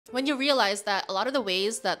When you realize that a lot of the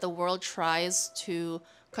ways that the world tries to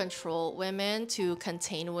control women, to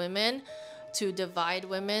contain women, to divide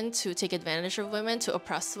women, to take advantage of women, to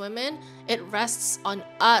oppress women, it rests on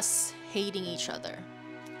us hating each other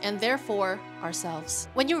and therefore ourselves.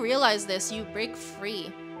 When you realize this, you break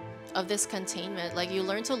free of this containment. Like, you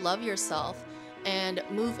learn to love yourself and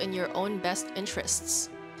move in your own best interests,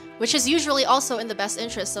 which is usually also in the best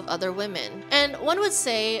interests of other women. And one would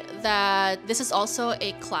say that this is also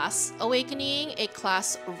a class awakening, a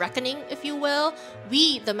class reckoning, if you will.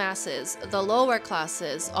 We, the masses, the lower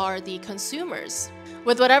classes, are the consumers.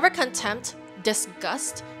 With whatever contempt,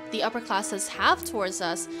 disgust, the upper classes have towards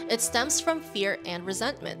us, it stems from fear and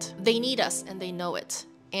resentment. They need us and they know it,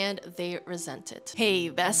 and they resent it. Hey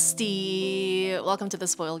bestie! Welcome to the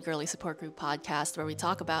Spoiled Girly Support Group podcast, where we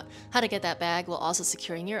talk about how to get that bag while also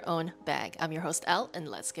securing your own bag. I'm your host, Elle, and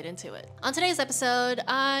let's get into it. On today's episode,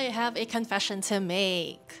 I have a confession to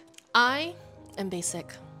make. I am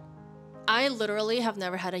basic. I literally have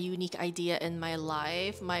never had a unique idea in my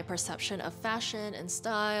life. My perception of fashion and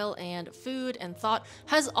style and food and thought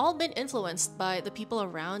has all been influenced by the people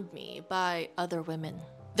around me, by other women.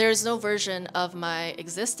 There's no version of my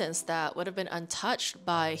existence that would have been untouched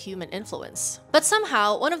by human influence. But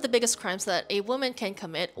somehow, one of the biggest crimes that a woman can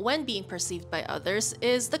commit when being perceived by others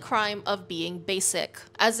is the crime of being basic,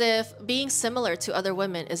 as if being similar to other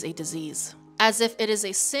women is a disease, as if it is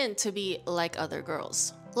a sin to be like other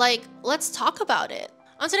girls. Like, let's talk about it.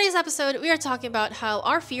 On today's episode, we are talking about how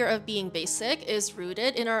our fear of being basic is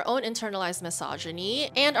rooted in our own internalized misogyny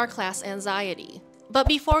and our class anxiety. But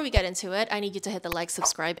before we get into it, I need you to hit the like,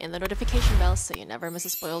 subscribe, and the notification bell so you never miss a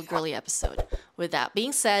Spoiled Girly episode. With that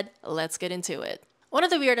being said, let's get into it. One of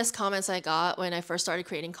the weirdest comments I got when I first started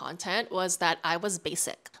creating content was that I was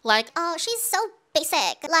basic. Like, oh, she's so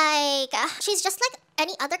basic. Like, she's just like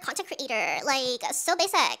any other content creator. Like, so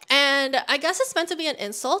basic. And I guess it's meant to be an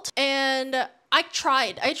insult. And I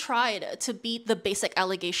tried to beat the basic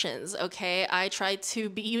allegations, okay? I tried to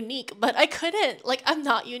be unique, but I couldn't. Like, I'm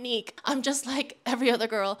not unique. I'm just like every other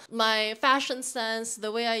girl. My fashion sense, the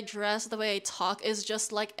way I dress, the way I talk is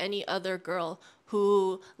just like any other girl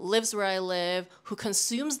who lives where I live, who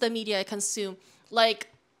consumes the media I consume. Like,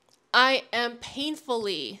 I am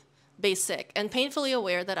painfully basic and painfully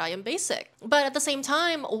aware that I am basic. But at the same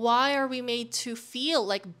time, why are we made to feel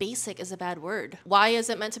like basic is a bad word? Why is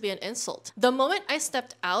it meant to be an insult? The moment I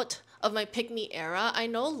stepped out of my pick-me era, I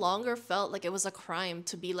no longer felt like it was a crime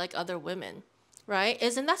to be like other women, right?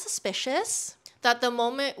 Isn't that suspicious? That the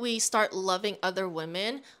moment we start loving other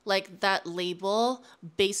women, like that label,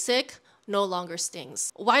 basic, no longer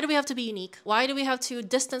stings. Why do we have to be unique? Why do we have to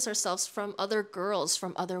distance ourselves from other girls,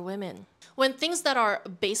 from other women? When things that are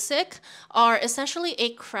basic are essentially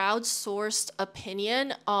a crowdsourced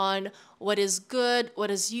opinion on what is good, what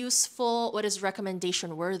is useful, what is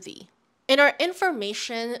recommendation worthy. In our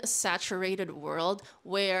information-saturated world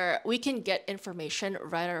where we can get information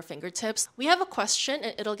right at our fingertips, we have a question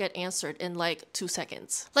and it'll get answered in like 2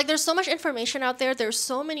 seconds. Like, there's so much information out there, there's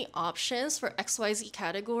so many options for XYZ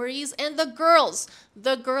categories, and the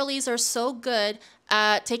girlies are so good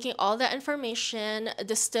at taking all that information,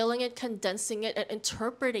 distilling it, condensing it, and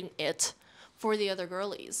interpreting it for the other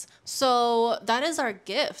girlies. So that is our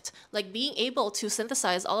gift, like being able to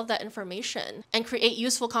synthesize all of that information and create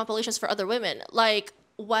useful compilations for other women. Like,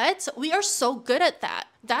 what? We are so good at that.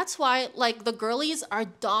 That's why, like, the girlies are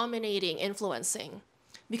dominating influencing,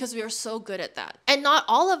 because we are so good at that. And not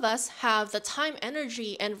all of us have the time,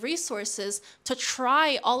 energy, and resources to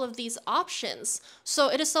try all of these options. So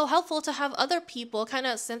it is so helpful to have other people kind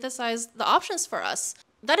of synthesize the options for us.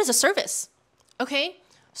 That is a service, okay?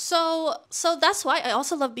 So that's why I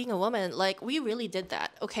also love being a woman. Like, we really did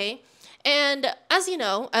that, okay? And as you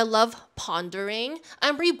know, I love pondering.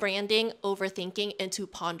 I'm rebranding overthinking into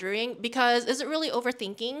pondering, because is it really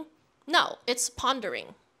overthinking? No, it's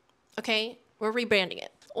pondering, okay? We're rebranding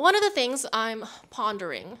it. One of the things I'm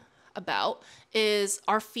pondering about is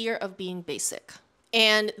our fear of being basic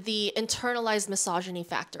and the internalized misogyny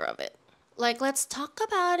factor of it. Like, let's talk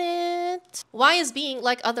about it. Why is being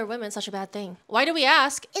like other women such a bad thing? Why do we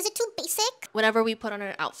ask, Is it too basic? whenever we put on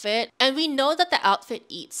an outfit? And we know that the outfit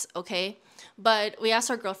eats, okay? But we ask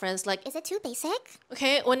our girlfriends, like, Is it too basic?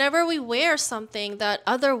 okay, whenever we wear something that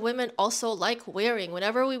other women also like wearing,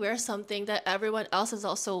 whenever we wear something that everyone else is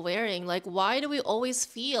also wearing, like, why do we always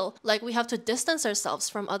feel like we have to distance ourselves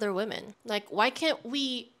from other women? Like, why can't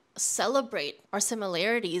we celebrate our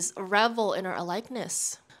similarities, revel in our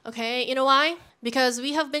alikeness? Okay, you know why? Because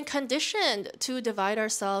we have been conditioned to divide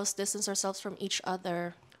ourselves, distance ourselves from each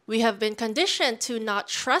other. We have been conditioned to not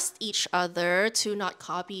trust each other, to not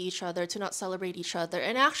copy each other, to not celebrate each other,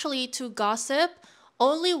 and actually to gossip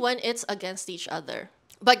only when it's against each other.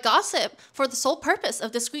 But gossip for the sole purpose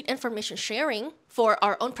of discrete information sharing for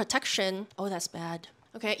our own protection, oh, that's bad.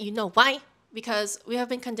 Okay, you know why? Because we have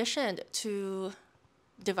been conditioned to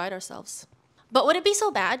divide ourselves. But would it be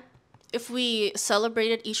so bad if we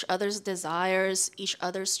celebrated each other's desires, each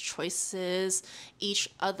other's choices, each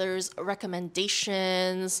other's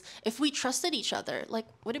recommendations, if we trusted each other? Like,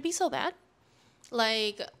 would it be so bad?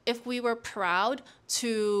 Like, if we were proud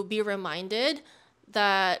to be reminded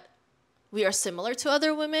that we are similar to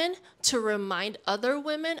other women, to remind other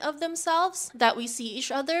women of themselves, that we see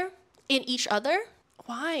each other in each other?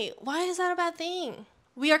 Why? Why is that a bad thing?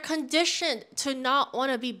 We are conditioned to not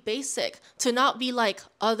want to be basic, to not be like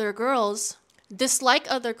other girls, dislike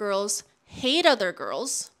other girls, hate other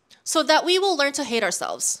girls, so that we will learn to hate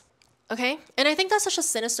ourselves. Okay? And I think that's such a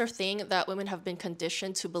sinister thing that women have been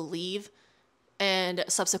conditioned to believe and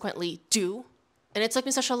subsequently do. And it took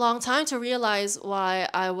me such a long time to realize why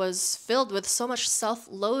I was filled with so much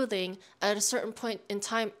self-loathing at a certain point in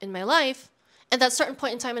time in my life. And that certain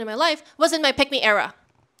point in time in my life was in my pick-me era.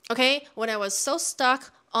 Okay? When I was so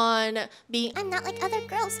stuck on being, I'm not like other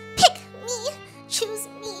girls. Pick me, choose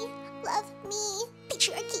me, love me,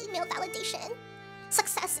 patriarchy, male validation,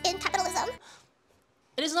 success in capitalism.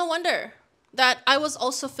 it is no wonder that I was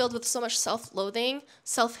also filled with so much self-loathing,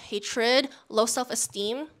 self-hatred, low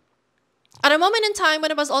self-esteem at a moment in time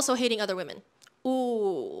when I was also hating other women.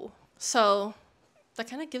 Ooh. So that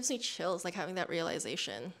kind of gives me chills, like having that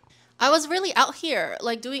realization. I was really out here,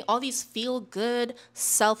 like doing all these feel-good,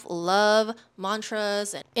 self-love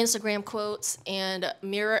mantras and Instagram quotes and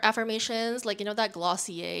mirror affirmations, like, you know, that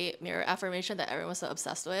Glossier mirror affirmation that everyone's so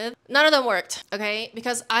obsessed with. None of them worked, okay?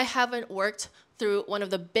 Because I haven't worked through one of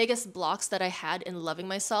the biggest blocks that I had in loving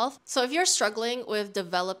myself. So if you're struggling with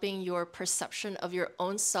developing your perception of your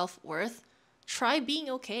own self-worth, try being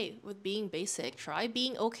okay with being basic. Try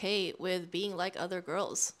being okay with being like other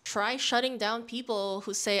girls. Try shutting down people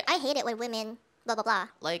who say, I hate it when women, blah, blah, blah.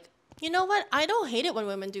 like, you know what? I don't hate it when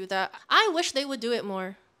women do that. I wish they would do it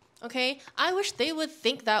more, okay? I wish they would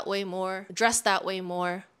think that way more, dress that way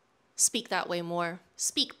more, speak that way more.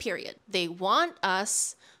 Speak, period. They want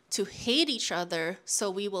us to hate each other so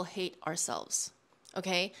we will hate ourselves,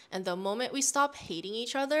 okay? And the moment we stop hating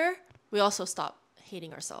each other, we also stop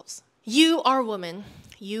hating ourselves. You are woman.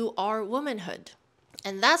 You are womanhood.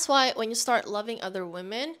 And that's why when you start loving other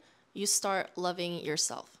women, you start loving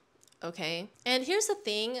yourself. Okay? And here's the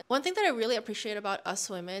thing. One thing that I really appreciate about us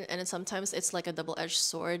women, and sometimes it's like a double-edged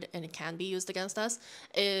sword and it can be used against us,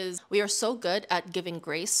 is we are so good at giving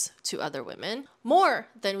grace to other women more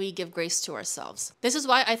than we give grace to ourselves. This is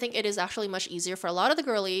why I think it is actually much easier for a lot of the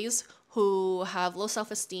girlies who have low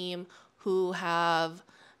self-esteem, who have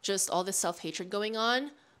just all this self-hatred going on.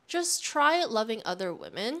 Just try loving other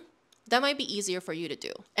women. That might be easier for you to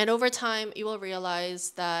do. And over time, you will realize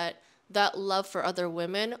that that love for other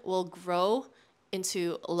women will grow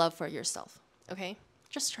into love for yourself. Okay?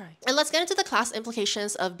 Just try. And let's get into the class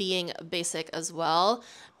implications of being basic as well.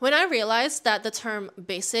 When I realized that the term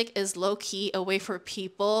basic is low-key a way for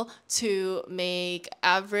people to make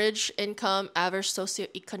average income, average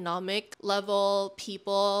socioeconomic level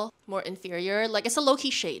people more inferior, like it's a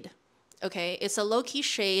low-key shade. Okay, it's a low-key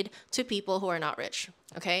shade to people who are not rich,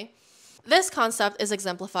 okay? This concept is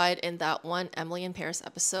exemplified in that one Emily in Paris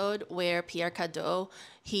episode where Pierre Cadeau,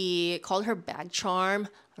 he called her bag charm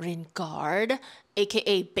ringard,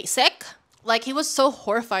 aka basic. Like, he was so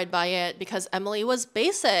horrified by it because Emily was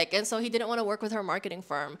basic, and so he didn't want to work with her marketing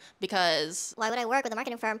firm because... Why would I work with a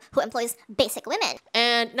marketing firm who employs basic women?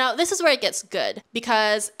 And now this is where it gets good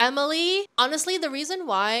because Emily, honestly, the reason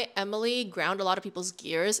why Emily ground a lot of people's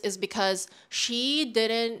gears is because she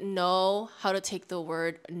didn't know how to take the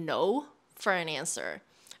word no for an answer.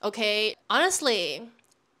 Okay, honestly,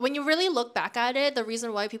 when you really look back at it, the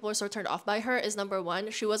reason why people are so turned off by her is number one,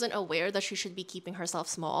 she wasn't aware that she should be keeping herself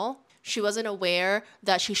small. She wasn't aware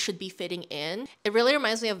that she should be fitting in. It really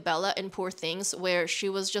reminds me of Bella in Poor Things, where she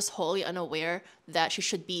was just wholly unaware that she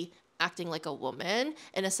should be acting like a woman,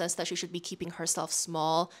 in a sense that she should be keeping herself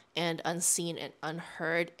small and unseen and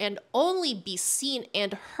unheard, and only be seen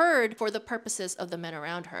and heard for the purposes of the men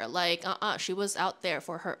around her. Like, she was out there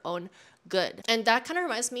for her own good. And that kind of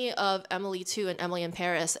reminds me of Emily too, and Emily in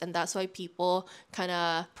Paris, and that's why people kind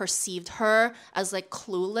of perceived her as like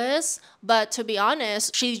clueless. But to be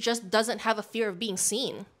honest, she just doesn't have a fear of being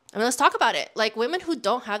seen. I mean, let's talk about it. Like, women who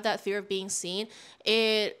don't have that fear of being seen,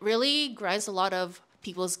 it really grinds a lot of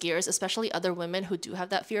people's gears, especially other women who do have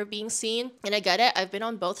that fear of being seen. And I get it. I've been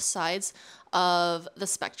on both sides of the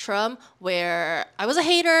spectrum where I was a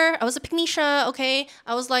hater. I was a pygmisha, okay?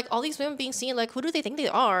 I was like, all these women being seen, like, who do they think they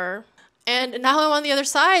are? And now I'm on the other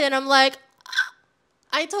side and I'm like,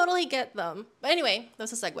 I totally get them. But anyway,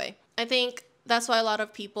 that's a segue. I think that's why a lot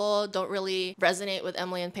of people don't really resonate with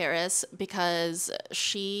Emily in Paris, because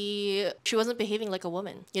she wasn't behaving like a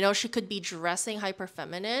woman. You know, she could be dressing hyper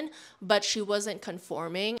feminine, but she wasn't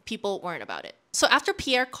conforming. People weren't about it. So after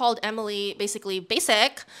Pierre called Emily basically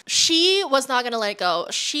basic, she was not gonna let it go.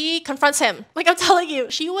 She confronts him. Like I'm telling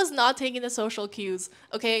you, she was not taking the social cues,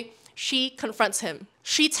 okay? She confronts him.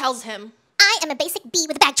 She tells him, I am a basic bee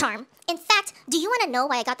with a bag charm. In fact, do you want to know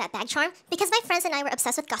why I got that bag charm? Because my friends and I were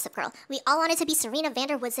obsessed with Gossip Girl. We all wanted to be Serena van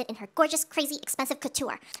der Woodsen in her gorgeous, crazy, expensive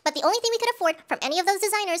couture. But the only thing we could afford from any of those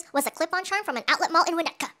designers was a clip-on charm from an outlet mall in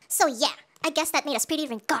Winnetka. So yeah, I guess that made us pretty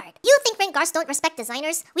ringard. You think ringards don't respect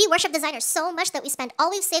designers? We worship designers so much that we spend all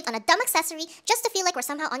we've saved on a dumb accessory just to feel like we're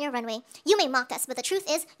somehow on your runway. You may mock us, but the truth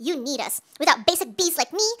is, you need us. Without basic bees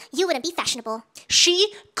like me, you wouldn't be fashionable.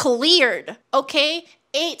 she cleared, okay?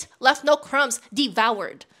 Ate, left no crumbs,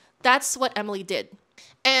 devoured. That's what Emily did.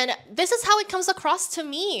 And this is how it comes across to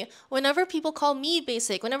me whenever people call me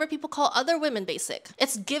basic, whenever people call other women basic.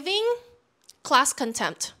 It's giving class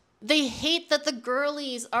contempt. They hate that the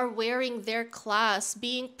girlies are wearing their class,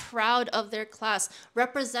 being proud of their class,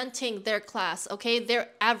 representing their class, okay? Their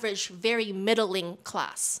average, very middling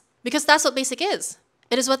class. Because that's what basic is.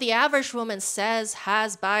 It is what the average woman says,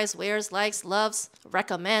 has, buys, wears, likes, loves,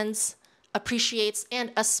 recommends, appreciates,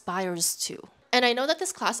 and aspires to. And I know that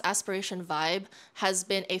this class aspiration vibe has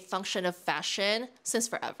been a function of fashion since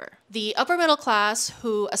forever. The upper middle class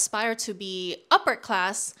who aspire to be upper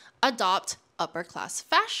class adopt upper class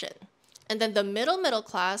fashion. And then the middle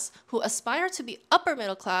class who aspire to be upper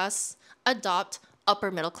middle class adopt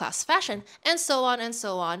upper middle class fashion, and so on and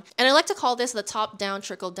so on. And I like to call this the top-down,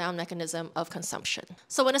 trickle-down mechanism of consumption.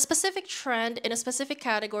 So when a specific trend in a specific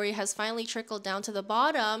category has finally trickled down to the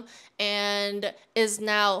bottom and is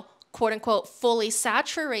now, quote unquote, fully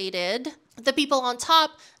saturated, the people on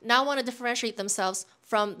top now want to differentiate themselves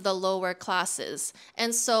from the lower classes,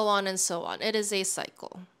 and so on and so on. It is a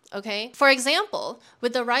cycle. Okay? For example,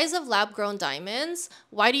 with the rise of lab-grown diamonds,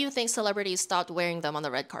 why do you think celebrities stopped wearing them on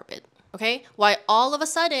the red carpet? Okay? Why all of a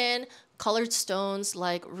sudden colored stones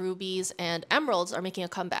like rubies and emeralds are making a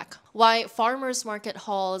comeback? Why farmers market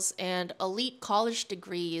halls and elite college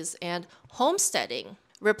degrees and homesteading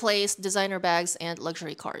replace designer bags and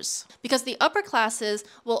luxury cars? Because the upper classes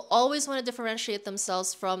will always want to differentiate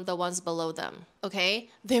themselves from the ones below them, okay?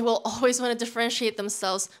 They will always want to differentiate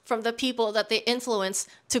themselves from the people that they influence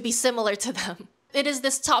to be similar to them. It is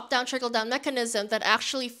this top-down, trickle-down mechanism that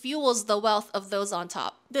actually fuels the wealth of those on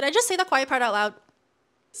top. Did I just say the quiet part out loud?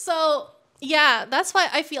 So, yeah, that's why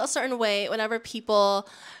I feel a certain way whenever people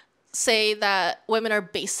say that women are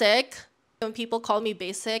basic. When people call me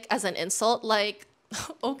basic as an insult, like,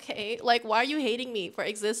 okay, like, why are you hating me for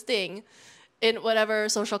existing in whatever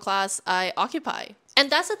social class I occupy? And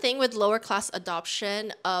that's the thing with lower class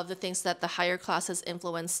adoption of the things that the higher classes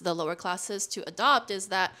influence the lower classes to adopt, is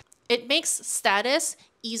that it makes status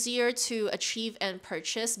easier to achieve and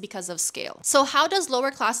purchase because of scale. So how does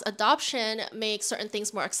lower class adoption make certain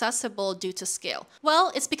things more accessible due to scale?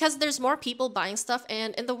 Well, it's because there's more people buying stuff,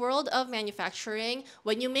 and in the world of manufacturing,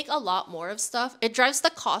 when you make a lot more of stuff, it drives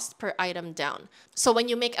the cost per item down. So when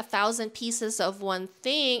you make 1,000 pieces of one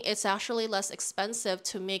thing, it's actually less expensive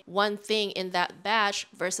to make one thing in that batch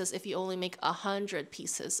versus if you only make 100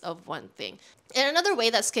 pieces of one thing. And another way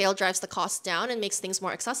that scale drives the cost down and makes things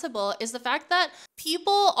more accessible is the fact that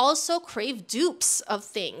people also crave dupes of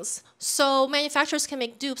things. So manufacturers can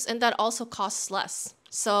make dupes, and that also costs less.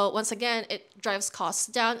 So once again, it drives costs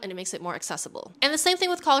down and it makes it more accessible. And the same thing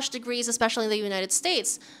with college degrees, especially in the United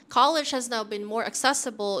States. College has now been more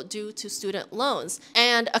accessible due to student loans.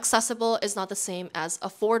 And accessible is not the same as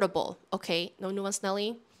affordable. Okay, no nuance,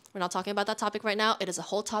 Nelly. We're not talking about that topic right now. It is a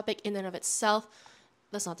whole topic in and of itself.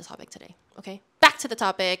 That's not the topic today, okay? Back to the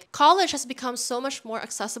topic. College has become so much more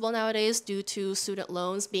accessible nowadays due to student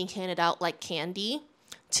loans being handed out like candy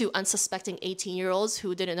to unsuspecting 18-year-olds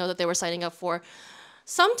who didn't know that they were signing up for,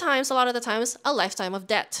 sometimes, a lot of the times, a lifetime of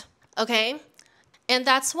debt, okay? And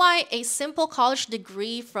that's why a simple college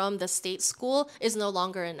degree from the state school is no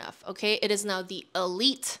longer enough, okay? It is now the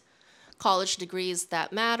elite college degrees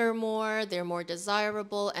that matter more, they're more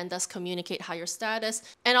desirable, and thus communicate higher status.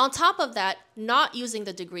 And on top of that, not using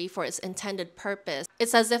the degree for its intended purpose.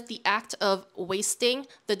 It's as if the act of wasting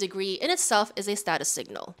the degree in itself is a status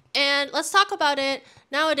signal. And let's talk about it.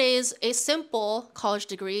 Nowadays, a simple college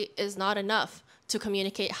degree is not enough to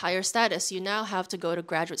communicate higher status, you now have to go to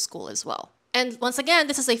graduate school as well. And once again,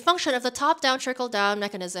 this is a function of the top-down, trickle-down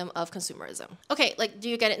mechanism of consumerism. Okay, like, do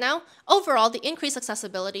you get it now? Overall, the increased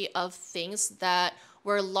accessibility of things that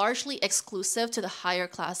were largely exclusive to the higher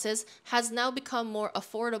classes has now become more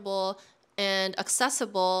affordable and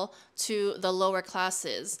accessible to the lower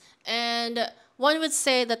classes. And one would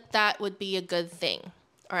say that that would be a good thing,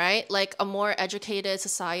 all right? Like a more educated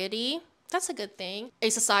society, that's a good thing. A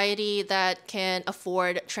society that can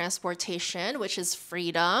afford transportation, which is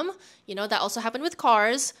freedom. You know, that also happened with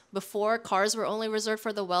cars. Before, cars were only reserved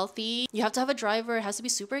for the wealthy. You have to have a driver. It has to be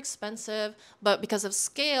super expensive. But because of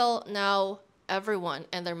scale, now everyone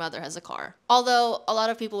and their mother has a car. Although a lot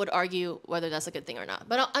of people would argue whether that's a good thing or not.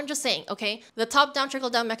 But I'm just saying, okay, the top-down,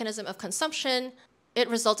 trickle-down mechanism of consumption, it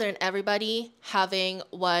resulted in everybody having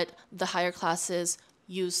what the higher classes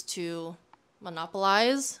used to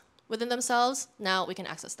monopolize within themselves. Now we can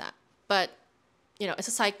access that. But, you know, it's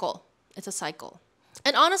a cycle. It's a cycle.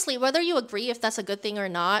 And honestly, whether you agree if that's a good thing or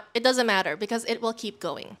not, it doesn't matter because it will keep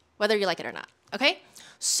going, whether you like it or not, okay?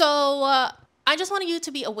 So I just want you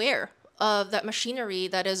to be aware of that machinery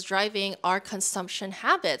that is driving our consumption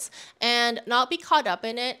habits and not be caught up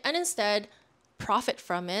in it and instead profit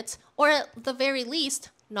from it, or at the very least,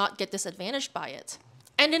 not get disadvantaged by it.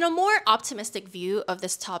 And in a more optimistic view of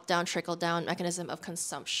this top-down, trickle-down mechanism of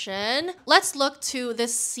consumption, let's look to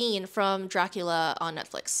this scene from Dracula on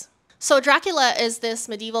Netflix. So Dracula is this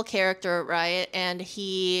medieval character, right? And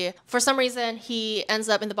he, for some reason, he ends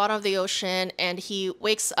up in the bottom of the ocean and he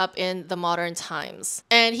wakes up in the modern times.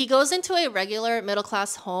 And he goes into a regular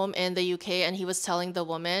middle-class home in the UK and he was telling the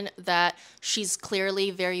woman that she's clearly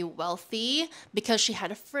very wealthy because she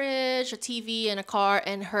had a fridge, a TV, and a car,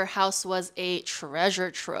 and her house was a treasure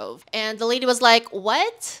trove. And the lady was like,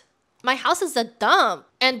 "What? My house is a dump."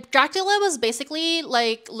 And Dracula was basically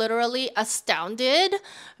like literally astounded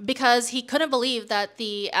because he couldn't believe that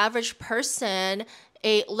the average person,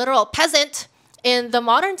 a literal peasant in the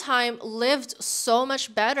modern time, lived so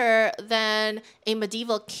much better than a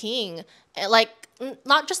medieval king. Like,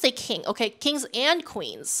 not just a king, okay, kings and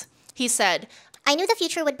queens. He said, "I knew the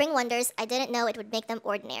future would bring wonders. I didn't know it would make them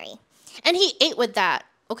ordinary." and he ate with that,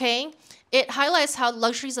 okay? It highlights how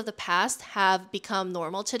luxuries of the past have become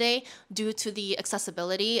normal today due to the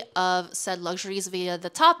accessibility of said luxuries via the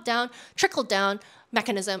top-down, trickle-down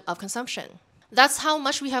mechanism of consumption. That's how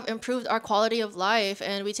much we have improved our quality of life,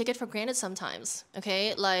 and we take it for granted sometimes,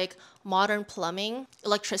 okay? Like modern plumbing,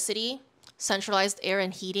 electricity, centralized air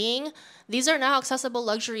and heating. These are now accessible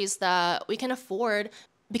luxuries that we can afford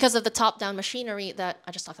because of the top-down machinery that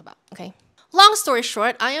I just talked about, okay? Long story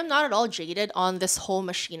short, I am not at all jaded on this whole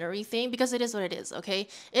machinery thing because it is what it is, okay?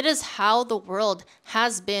 It is how the world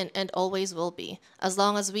has been and always will be, as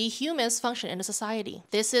long as we humans function in a society.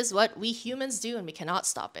 This is what we humans do and we cannot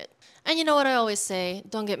stop it. And you know what I always say,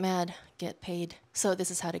 don't get mad, get paid. So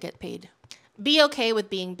this is how to get paid. Be okay with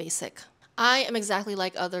being basic. I am exactly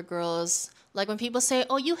like other girls. Like when people say,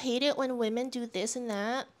 "Oh, you hate it when women do this and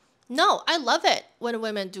that." No, I love it when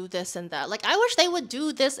women do this and that. Like, I wish they would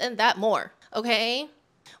do this and that more, okay?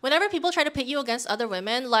 Whenever people try to pit you against other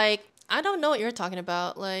women, like, I don't know what you're talking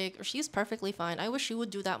about. Like, she's perfectly fine. I wish you would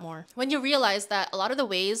do that more. When you realize that a lot of the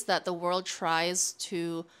ways that the world tries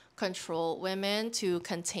to control women, to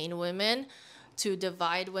contain women, to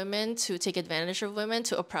divide women, to take advantage of women,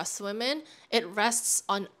 to oppress women, it rests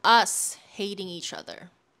on us hating each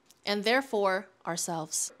other and therefore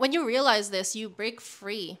ourselves. When you realize this, you break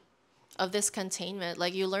free of this containment.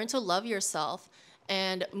 Like, you learn to love yourself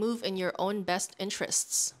and move in your own best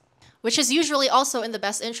interests, which is usually also in the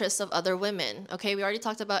best interests of other women. Okay, we already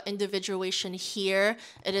talked about individuation here.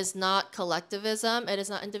 It is not collectivism. It is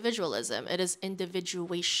not individualism. It is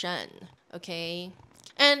individuation, okay?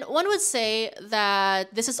 And one would say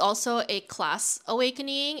that this is also a class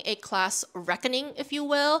awakening, a class reckoning, if you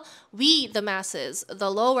will. We, the masses,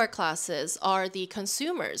 the lower classes, are the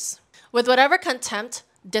consumers. With whatever contempt,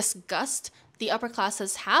 disgust the upper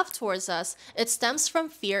classes have towards us, it stems from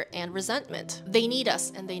fear and resentment. They need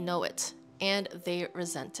us and they know it, and they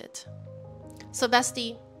resent it. So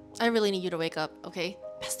bestie, I really need you to wake up, okay?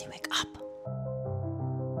 Bestie, wake up.